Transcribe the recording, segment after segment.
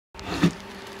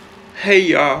Hey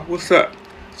y'all, what's up?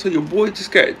 So your boy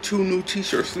just got 2 new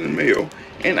t-shirts in the mail,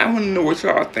 and I want to know what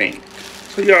y'all think.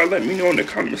 So y'all let me know in the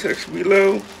comment section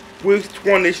below which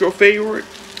one is your favorite.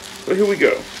 So here we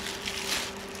go.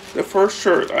 The first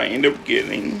shirt I end up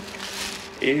getting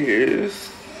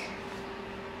is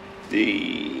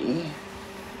the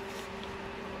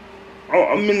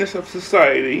A Menace of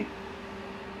Society,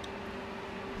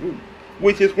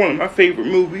 which is one of my favorite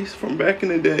movies from back in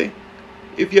the day.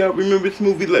 If y'all remember this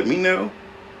movie, let me know.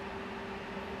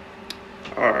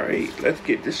 Alright, let's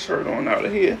get this shirt on out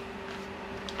of here.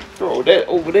 Throw that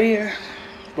over there.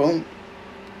 Boom.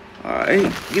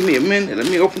 Alright, give me a minute. Let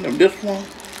me open up this one.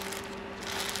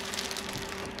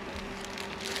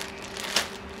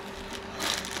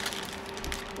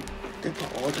 They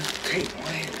put all this tape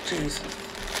on here, Jesus.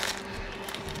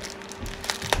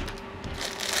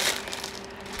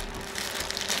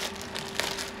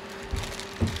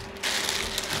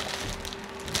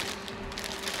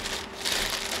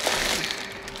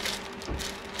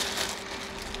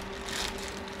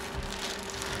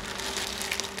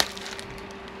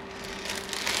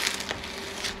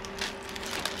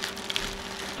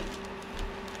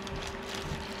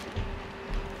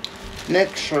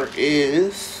 Next shirt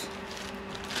is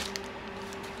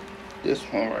this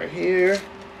one right here,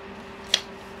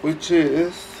 which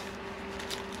is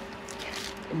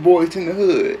Boys in the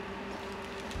Hood.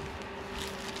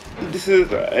 This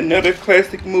is another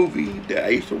classic movie that I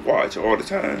used to watch all the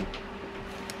time.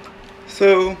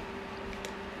 So,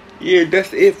 yeah,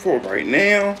 that's it for right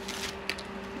now.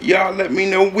 Y'all let me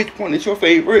know which one is your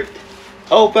favorite.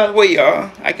 Oh, by the way, y'all,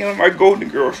 I got my Golden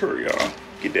Girl shirt, y'all.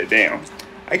 Get that down.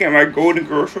 I got my Golden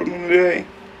Girl shirt on today.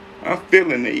 I'm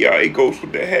feeling it, y'all. It goes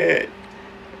with the hat.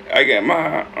 I got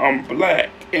my black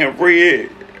and red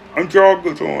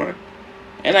joggers on.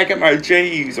 And I got my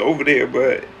J's over there,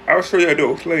 but I'll show y'all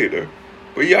those later.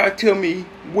 But y'all tell me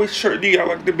which shirt do y'all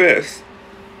like the best.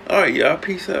 Alright, y'all.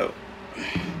 Peace out.